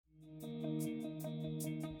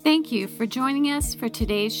Thank you for joining us for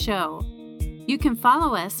today's show. You can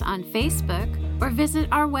follow us on Facebook or visit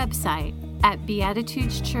our website at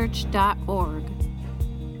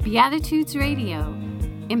beatitudeschurch.org. Beatitudes Radio,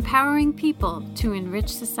 empowering people to enrich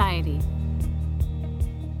society.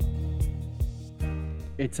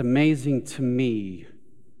 It's amazing to me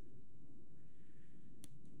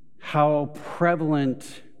how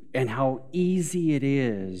prevalent and how easy it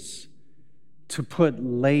is to put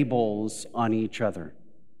labels on each other.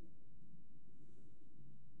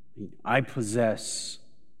 I possess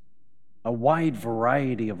a wide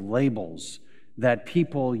variety of labels that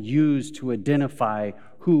people use to identify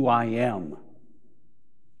who I am.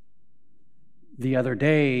 The other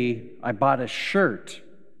day, I bought a shirt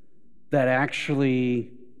that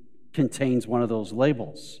actually contains one of those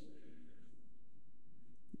labels.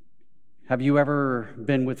 Have you ever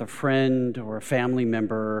been with a friend or a family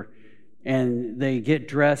member and they get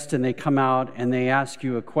dressed and they come out and they ask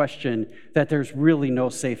you a question that there's really no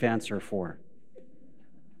safe answer for?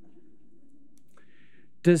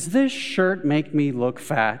 Does this shirt make me look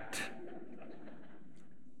fat?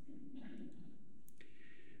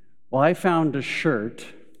 Well, I found a shirt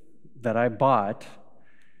that I bought,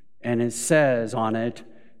 and it says on it,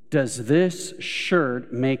 "Does this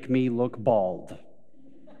shirt make me look bald?"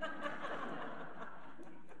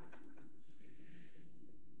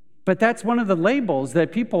 But that's one of the labels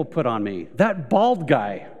that people put on me. That bald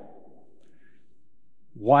guy.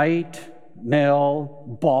 White,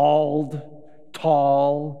 male, bald,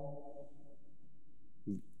 tall,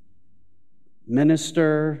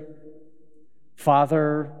 minister,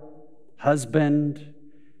 father, husband.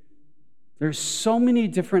 There's so many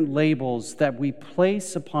different labels that we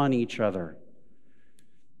place upon each other.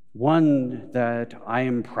 One that I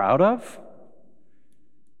am proud of,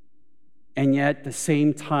 and yet at the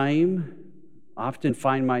same time, often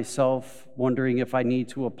find myself wondering if I need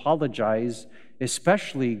to apologize,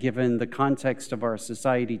 especially given the context of our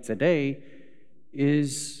society today,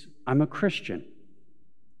 is I'm a Christian.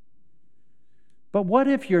 But what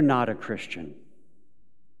if you're not a Christian?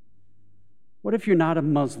 What if you're not a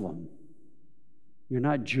Muslim? You're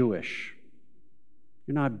not Jewish.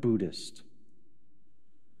 You're not Buddhist.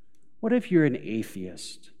 What if you're an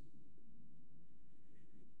atheist?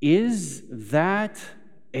 Is that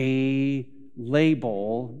a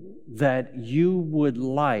label that you would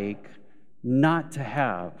like not to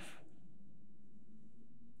have?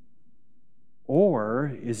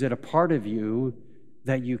 Or is it a part of you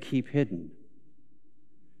that you keep hidden?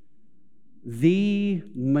 The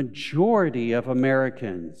majority of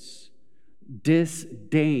Americans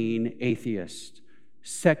disdain atheists,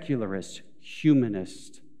 secularists,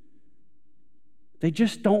 humanists. They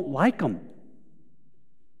just don't like them.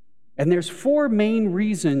 And there's 4 main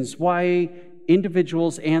reasons why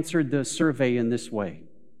individuals answered the survey in this way.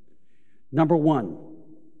 Number 1,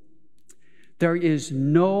 there is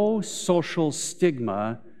no social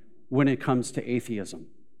stigma when it comes to atheism.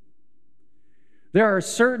 There are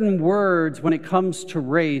certain words when it comes to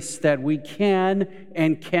race that we can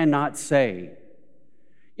and cannot say.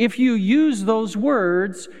 If you use those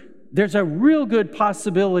words, there's a real good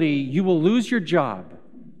possibility you will lose your job.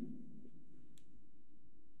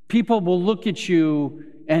 People will look at you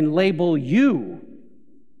and label you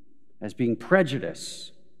as being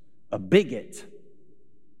prejudiced, a bigot.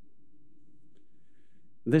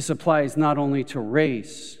 This applies not only to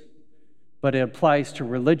race, but it applies to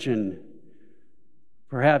religion.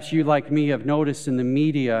 Perhaps you, like me, have noticed in the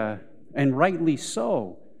media, and rightly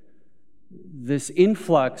so, this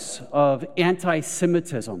influx of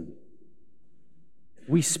anti-Semitism.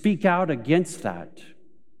 We speak out against that.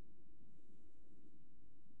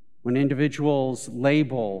 When individuals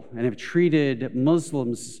label and have treated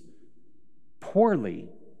Muslims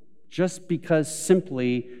poorly just because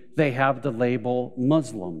simply they have the label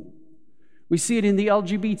Muslim. We see it in the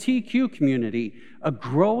LGBTQ community, a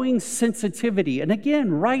growing sensitivity, and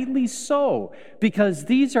again, rightly so, because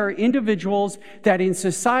these are individuals that in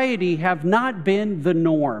society have not been the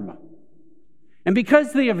norm. And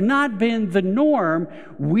because they have not been the norm,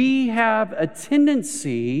 we have a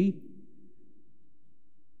tendency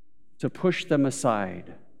to push them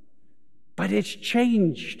aside. But it's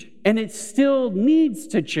changed, and it still needs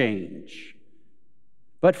to change.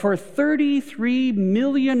 But for 33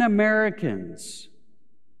 million Americans,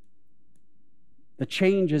 the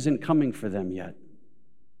change isn't coming for them yet.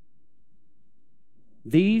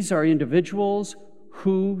 These are individuals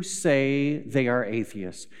who say they are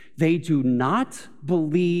atheists. They do not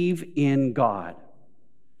believe in God.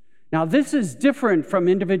 Now, this is different from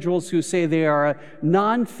individuals who say they are a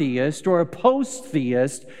non-theist or a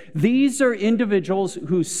post-theist. These are individuals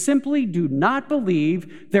who simply do not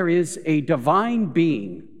believe there is a divine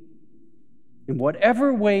being, in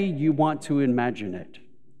whatever way you want to imagine it.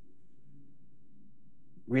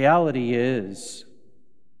 Reality is,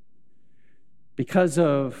 because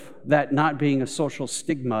of that not being a social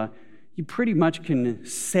stigma, you pretty much can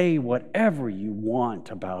say whatever you want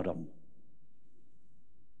about them.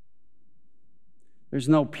 There's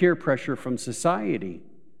no peer pressure from society.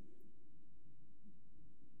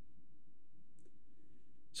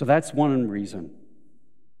 So that's one reason.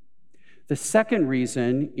 The second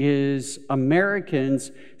reason is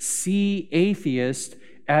Americans see atheists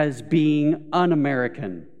as being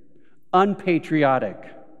un-American, unpatriotic.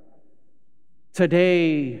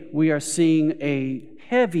 Today, we are seeing a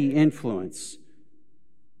heavy influence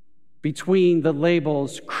between the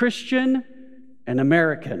labels Christian and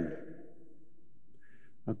American.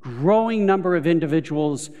 A growing number of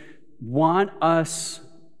individuals want us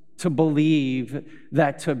to believe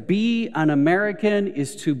that to be an American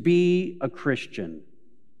is to be a Christian.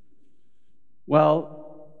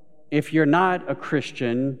 Well, if you're not a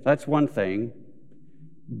Christian, that's one thing.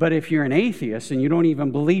 But if you're an atheist and you don't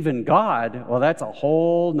even believe in God, well, that's a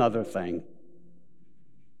whole nother thing.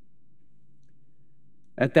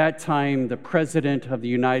 At that time, the President of the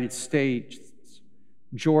United States,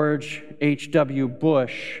 George H.W.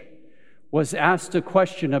 Bush, was asked a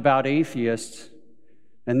question about atheists,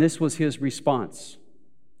 and this was his response.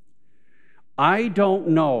 I don't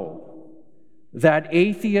know that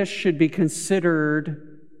atheists should be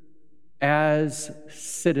considered as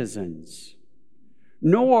citizens,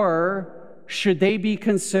 nor should they be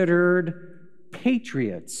considered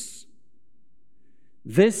patriots.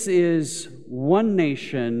 This is one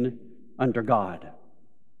nation under God.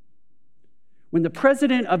 When the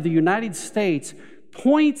President of the United States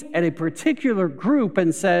points at a particular group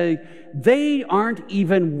and says, they aren't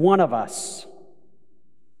even one of us,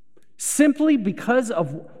 simply because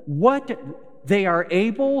of what they are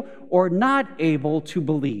able or not able to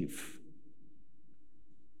believe.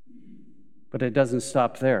 But it doesn't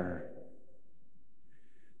stop there.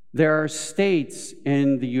 There are states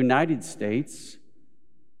in the United States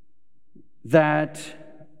that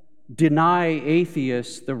deny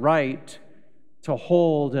atheists the right to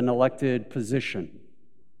hold an elected position.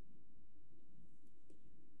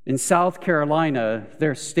 In South Carolina,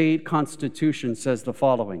 their state constitution says the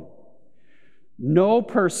following: no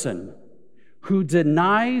person who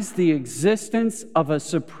denies the existence of a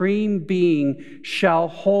supreme being shall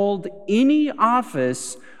hold any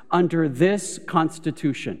office under this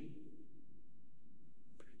constitution.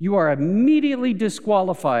 You are immediately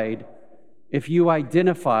disqualified if you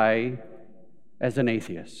identify as an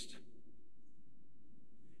atheist.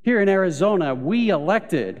 Here in Arizona, we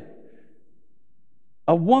elected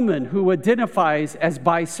a woman who identifies as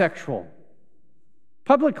bisexual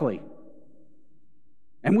publicly,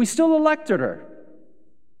 and we still elected her.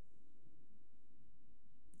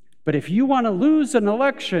 But if you want to lose an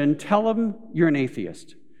election, tell them you're an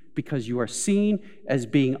atheist, because you are seen as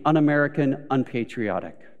being un-American,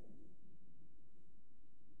 unpatriotic.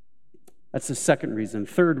 That's the second reason.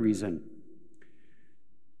 Third reason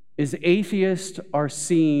is atheists are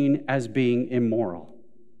seen as being immoral.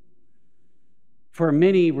 For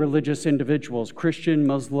many religious individuals, Christian,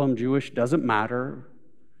 Muslim, Jewish, doesn't matter.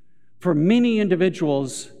 For many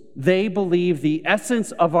individuals, they believe the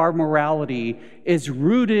essence of our morality is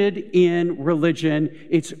rooted in religion.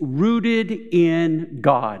 It's rooted in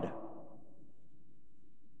God.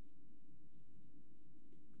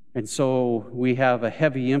 And so we have a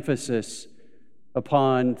heavy emphasis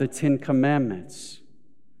upon the Ten Commandments.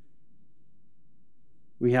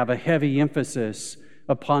 We have a heavy emphasis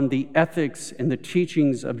upon the ethics and the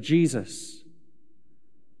teachings of Jesus.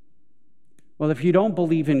 Well, if you don't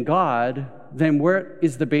believe in God, then where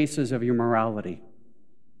is the basis of your morality?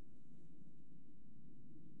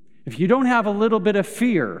 If you don't have a little bit of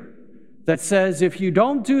fear that says if you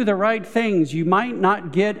don't do the right things, you might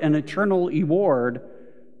not get an eternal reward,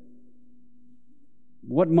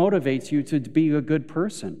 what motivates you to be a good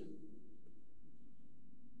person?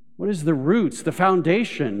 What is the roots, the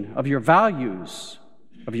foundation of your values,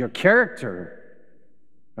 of your character,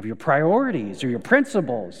 of your priorities, or your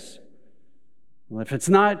principles? Well, if it's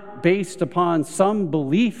not based upon some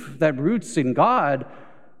belief that roots in God,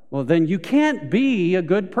 well, then you can't be a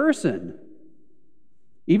good person.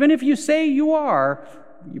 Even if you say you are,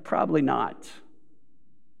 you're probably not.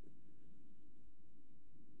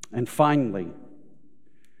 And finally,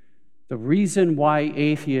 the reason why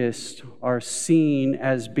atheists are seen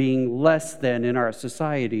as being less than in our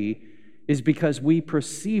society is because we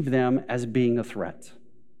perceive them as being a threat.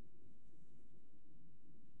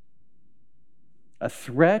 A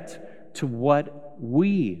threat to what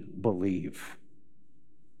we believe.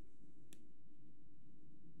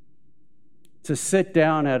 To sit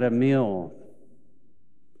down at a meal,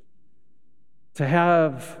 to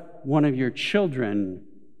have one of your children,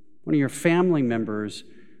 one of your family members,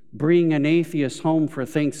 bring an atheist home for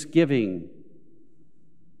Thanksgiving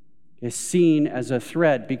is seen as a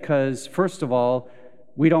threat because, first of all,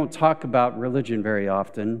 we don't talk about religion very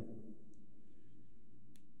often.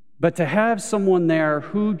 But to have someone there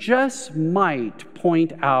who just might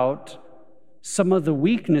point out some of the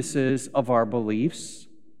weaknesses of our beliefs,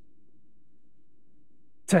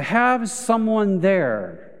 to have someone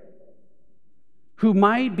there who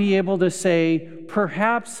might be able to say,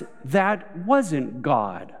 perhaps that wasn't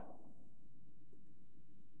God.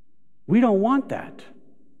 We don't want that.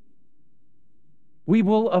 We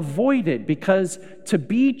will avoid it because to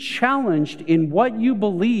be challenged in what you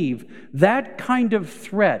believe, that kind of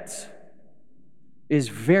threat is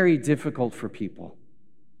very difficult for people.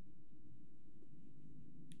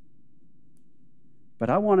 But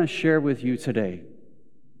I want to share with you today,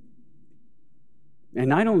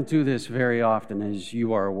 and I don't do this very often, as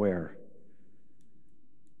you are aware,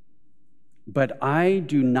 but I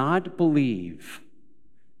do not believe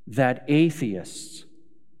that atheists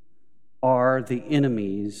are the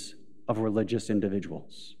enemies of religious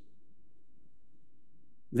individuals.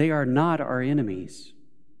 They are not our enemies.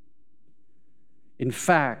 In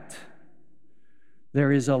fact,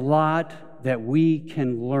 there is a lot that we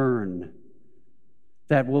can learn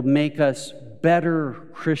that will make us better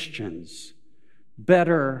Christians,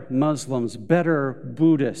 better Muslims, better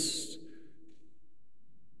Buddhists,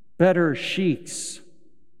 better sheiks.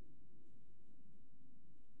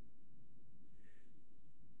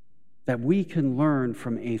 That we can learn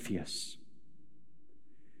from atheists.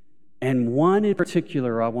 And one in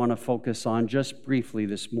particular I want to focus on just briefly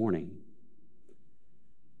this morning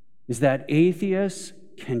is that atheists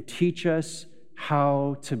can teach us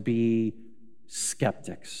how to be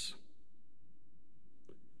skeptics.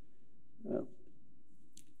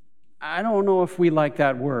 I don't know if we like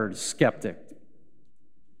that word, skeptic.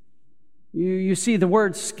 You see, the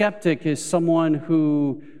word skeptic is someone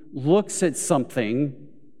who looks at something,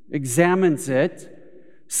 examines it,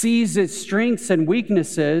 sees its strengths and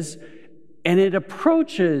weaknesses, and it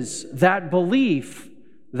approaches that belief,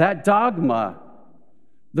 that dogma,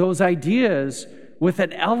 those ideas with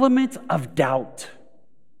an element of doubt.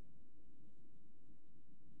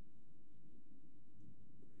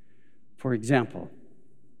 For example,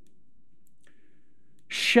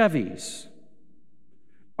 Chevys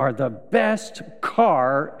are the best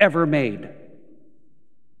car ever made.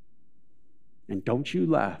 And don't you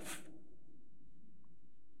laugh.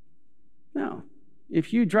 Now,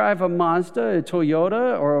 if you drive a Mazda, a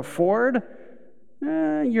Toyota, or a Ford,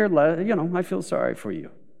 I feel sorry for you.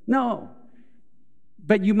 No.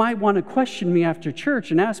 But you might want to question me after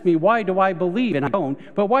church and ask me, why do I believe? And I don't.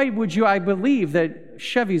 But why would I believe that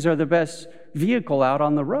Chevys are the best vehicle out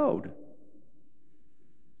on the road?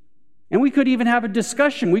 And we could even have a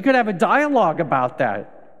discussion. We could have a dialogue about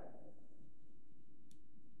that.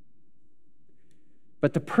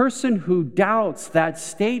 But the person who doubts that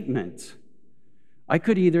statement, I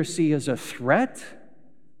could either see as a threat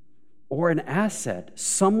or an asset,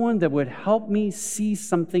 someone that would help me see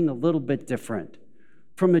something a little bit different,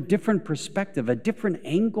 from a different perspective, a different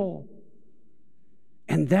angle.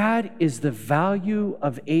 And that is the value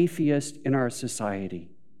of atheists in our society.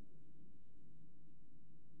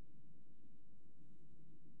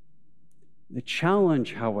 The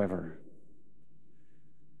challenge, however,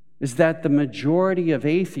 is that the majority of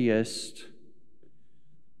atheists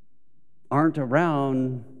aren't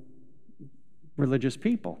around religious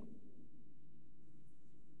people.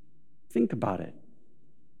 Think about it.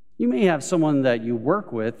 You may have someone that you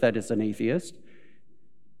work with that is an atheist.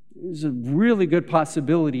 There's a really good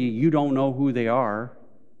possibility you don't know who they are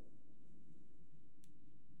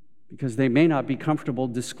because they may not be comfortable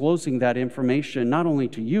disclosing that information not only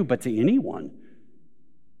to you but to anyone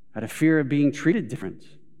out of fear of being treated different.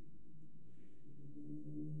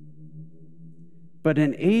 But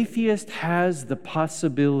an atheist has the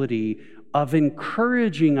possibility of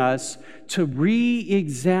encouraging us to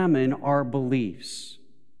re-examine our beliefs.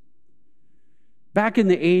 Back in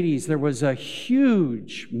the 80s, there was a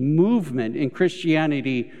huge movement in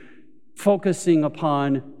Christianity focusing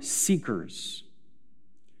upon seekers.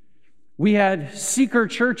 We had seeker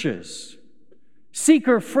churches,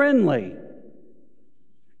 seeker-friendly,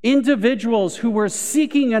 individuals who were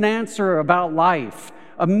seeking an answer about life,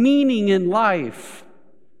 a meaning in life.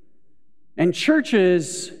 And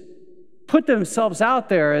churches put themselves out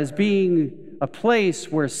there as being a place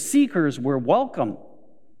where seekers were welcome.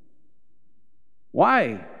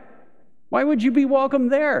 Why? Why would you be welcome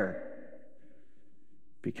there?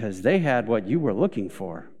 Because they had what you were looking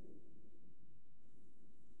for.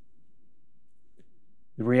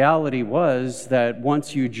 The reality was that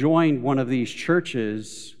once you joined one of these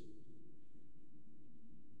churches,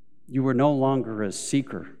 you were no longer a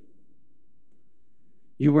seeker.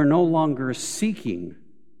 You were no longer seeking.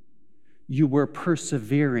 You were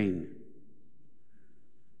persevering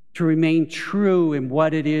to remain true in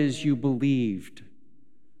what it is you believed,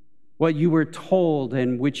 what you were told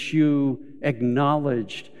and which you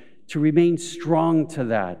acknowledged, to remain strong to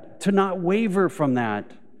that, to not waver from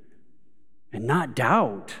that, and not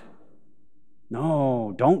doubt.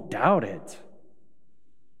 No, don't doubt it.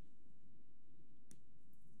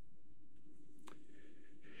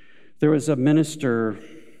 There was a minister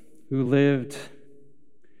who lived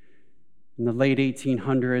in the late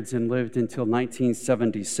 1800s and lived until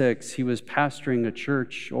 1976. He was pastoring a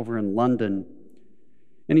church over in London,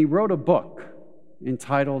 and he wrote a book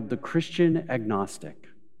entitled The Christian Agnostic.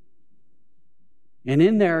 And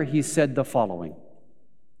in there he said the following: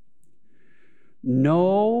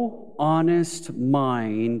 no honest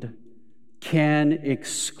mind can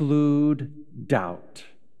exclude doubt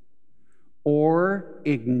or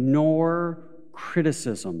ignore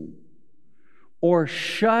criticism or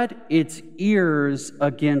shut its ears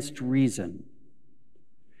against reason.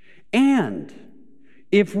 And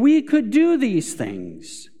if we could do these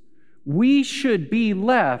things, we should be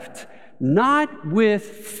left not with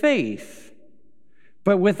faith,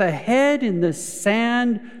 but with a head in the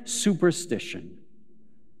sand superstition.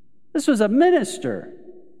 This was a minister,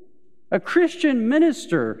 a Christian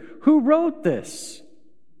minister, who wrote this,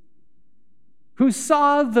 who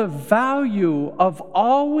saw the value of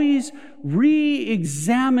always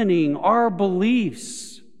re-examining our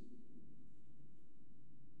beliefs.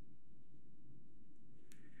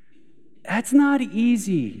 That's not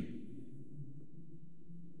easy.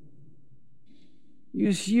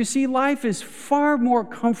 You see, life is far more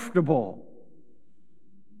comfortable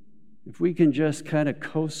if we can just kind of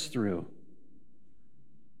coast through.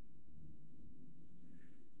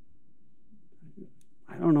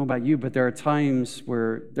 I don't know about you, but there are times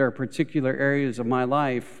where there are particular areas of my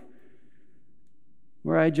life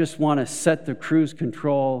where I just want to set the cruise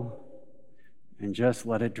control and just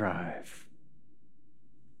let it drive.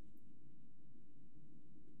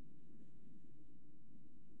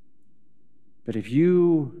 But if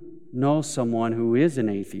you know someone who is an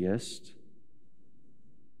atheist,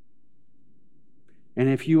 and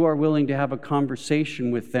if you are willing to have a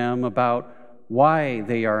conversation with them about why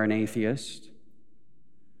they are an atheist,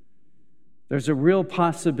 there's a real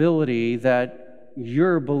possibility that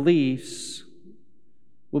your beliefs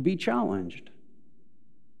will be challenged.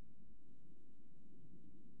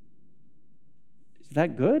 Is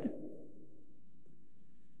that good?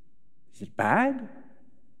 Is it bad?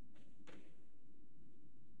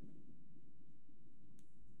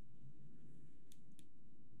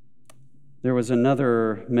 There was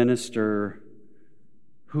another minister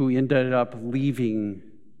who ended up leaving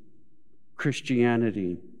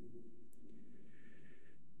Christianity.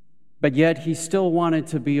 But yet he still wanted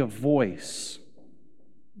to be a voice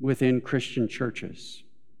within Christian churches.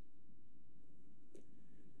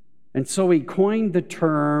 And so he coined the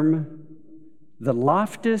term the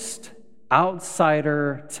Loftus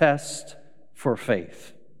Outsider Test for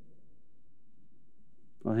Faith.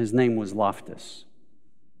 Well, his name was Loftus,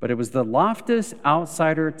 but it was the Loftus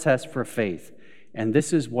Outsider Test for Faith. And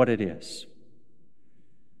this is what it is.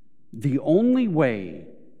 The only way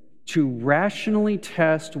to rationally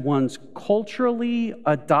test one's culturally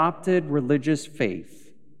adopted religious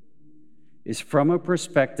faith is from a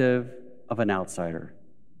perspective of an outsider,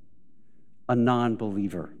 a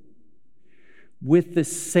non-believer, with the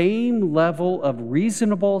same level of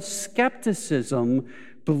reasonable skepticism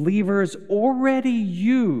believers already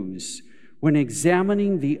use when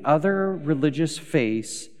examining the other religious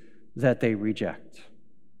faiths that they reject.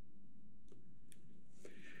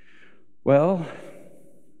 Well,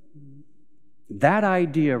 that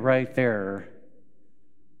idea right there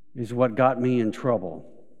is what got me in trouble.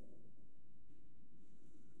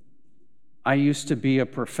 I used to be a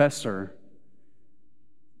professor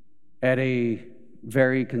at a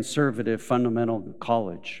very conservative fundamental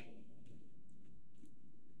college.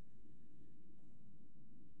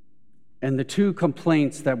 And the two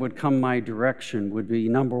complaints that would come my direction would be,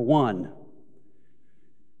 number one,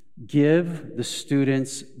 give the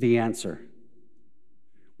students the answer.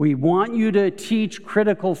 We want you to teach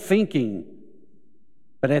critical thinking.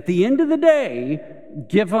 But at the end of the day,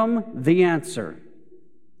 give them the answer.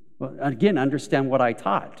 Well, again, understand what I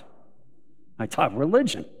taught. I taught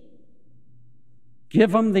religion.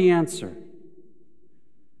 Give them the answer.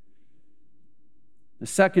 The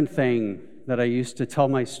second thing that I used to tell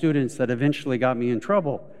my students that eventually got me in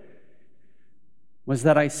trouble was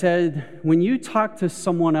that I said, when you talk to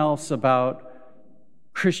someone else about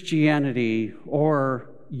Christianity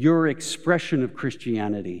or your expression of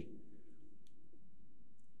Christianity,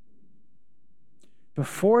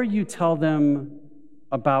 before you tell them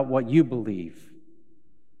about what you believe,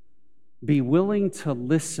 be willing to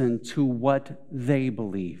listen to what they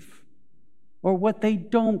believe or what they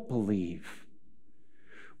don't believe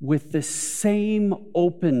with the same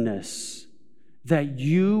openness that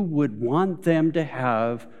you would want them to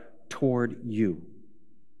have toward you.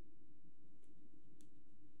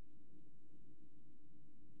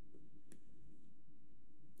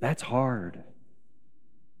 That's hard.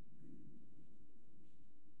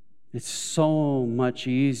 It's so much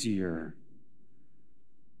easier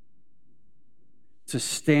to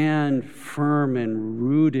stand firm and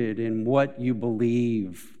rooted in what you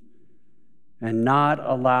believe and not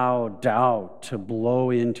allow doubt to blow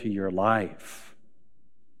into your life.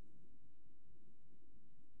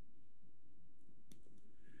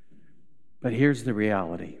 But here's the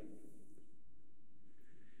reality.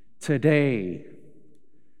 Today,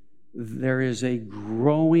 there is a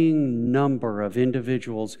growing number of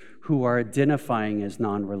individuals who are identifying as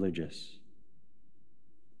non-religious.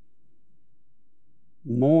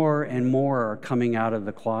 More and more are coming out of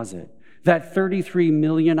the closet. That 33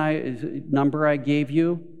 million number I gave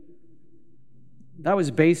you, that was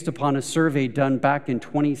based upon a survey done back in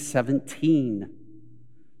 2017.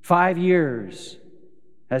 5 years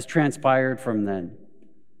has transpired from then.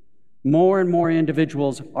 More and more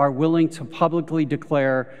individuals are willing to publicly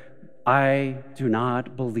declare, I do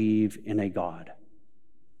not believe in a God.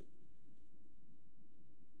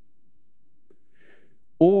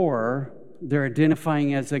 Or they're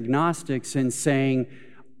identifying as agnostics and saying,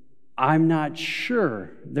 I'm not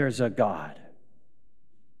sure there's a God.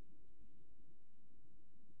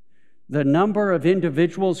 The number of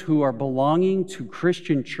individuals who are belonging to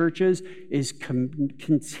Christian churches is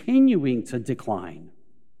continuing to decline.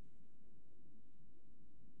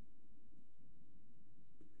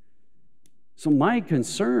 So my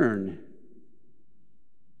concern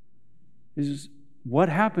is what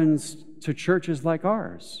happens to churches like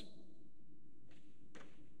ours?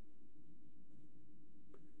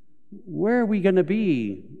 Where are we going to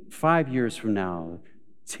be 5 years from now,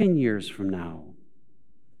 10 years from now?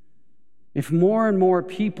 If more and more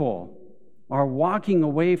people are walking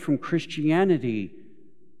away from Christianity,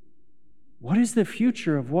 what is the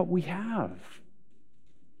future of what we have?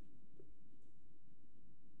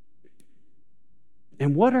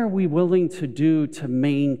 And what are we willing to do to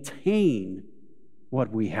maintain what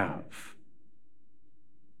we have?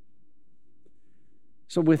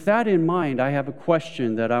 So with that in mind, I have a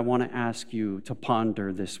question that I want to ask you to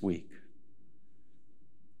ponder this week.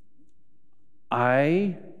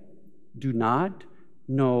 I do not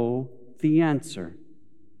know the answer.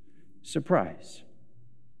 Surprise.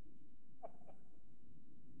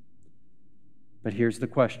 But here's the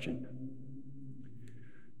question.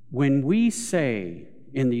 When we say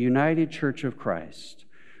in the United Church of Christ,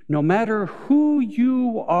 no matter who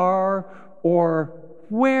you are or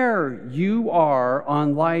where you are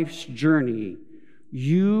on life's journey,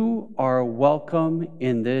 you are welcome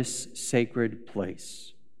in this sacred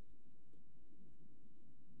place.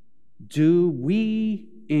 Do we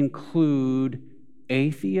include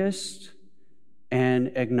atheists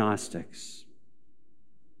and agnostics?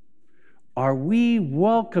 Are we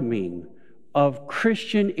welcoming of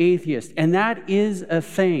Christian atheists? And that is a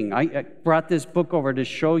thing. I brought this book over to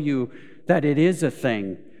show you that it is a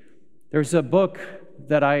thing. There's a book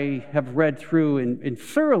that I have read through and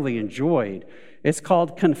thoroughly enjoyed. It's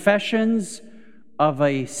called Confessions of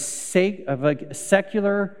a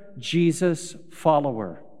Secular Jesus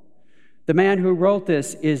Follower. The man who wrote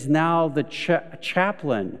this is now the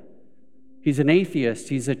chaplain. He's an atheist.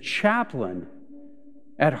 He's a chaplain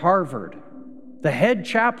at Harvard. The head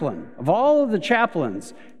chaplain of all of the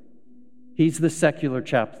chaplains. He's the secular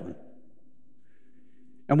chaplain.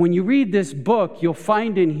 And when you read this book, you'll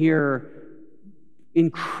find in here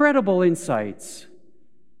incredible insights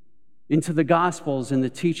into the Gospels and the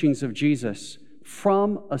teachings of Jesus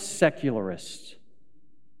from a secularist.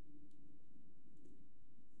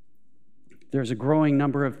 There's a growing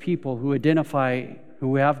number of people who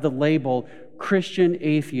who have the label Christian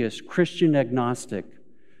atheist, Christian agnostic.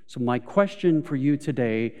 So my question for you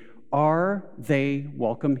today, are they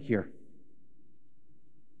welcome here?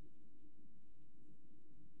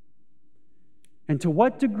 And to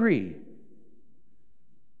what degree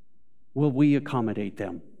will we accommodate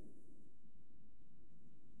them?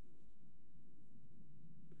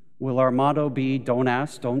 Will our motto be, don't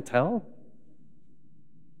ask, don't tell?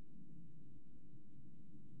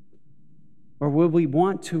 Or will we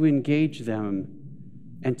want to engage them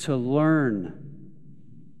and to learn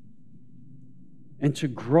and to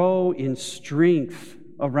grow in strength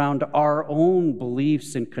around our own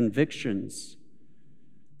beliefs and convictions,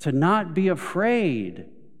 to not be afraid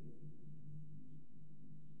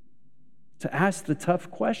to ask the tough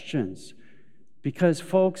questions? Because,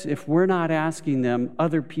 folks, if we're not asking them,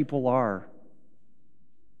 other people are.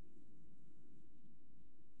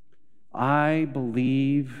 I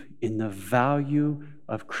believe in the value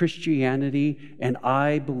of Christianity, and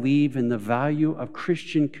I believe in the value of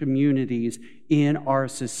Christian communities in our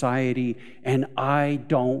society, and I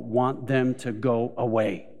don't want them to go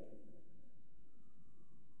away.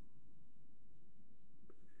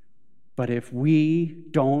 But if we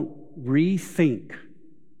don't rethink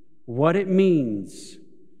what it means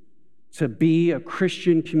to be a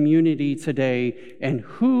Christian community today and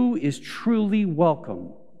who is truly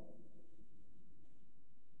welcome,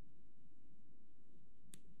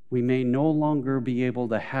 we may no longer be able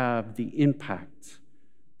to have the impact,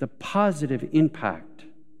 the positive impact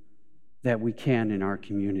that we can in our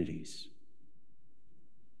communities.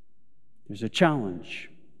 There's a challenge.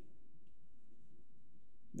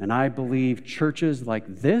 And I believe churches like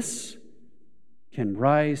this can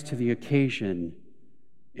rise to the occasion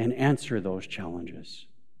and answer those challenges.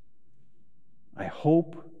 I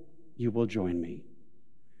hope you will join me.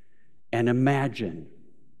 And imagine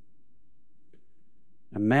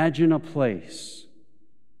a place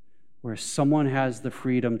where someone has the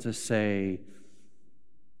freedom to say,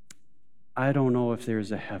 I don't know if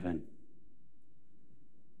there's a heaven.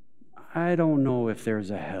 I don't know if there's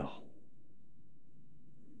a hell.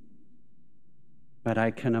 But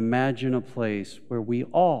I can imagine a place where we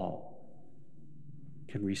all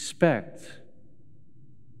can respect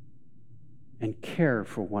and care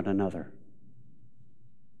for one another.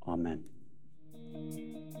 Amen.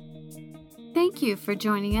 Thank you for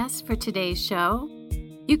joining us for today's show.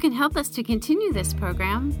 You can help us to continue this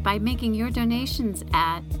program by making your donations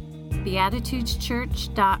at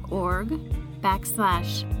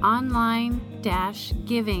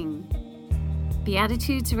beatitudeschurch.org/online-giving.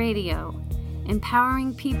 Beatitudes Radio,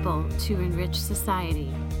 empowering people to enrich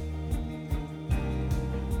society.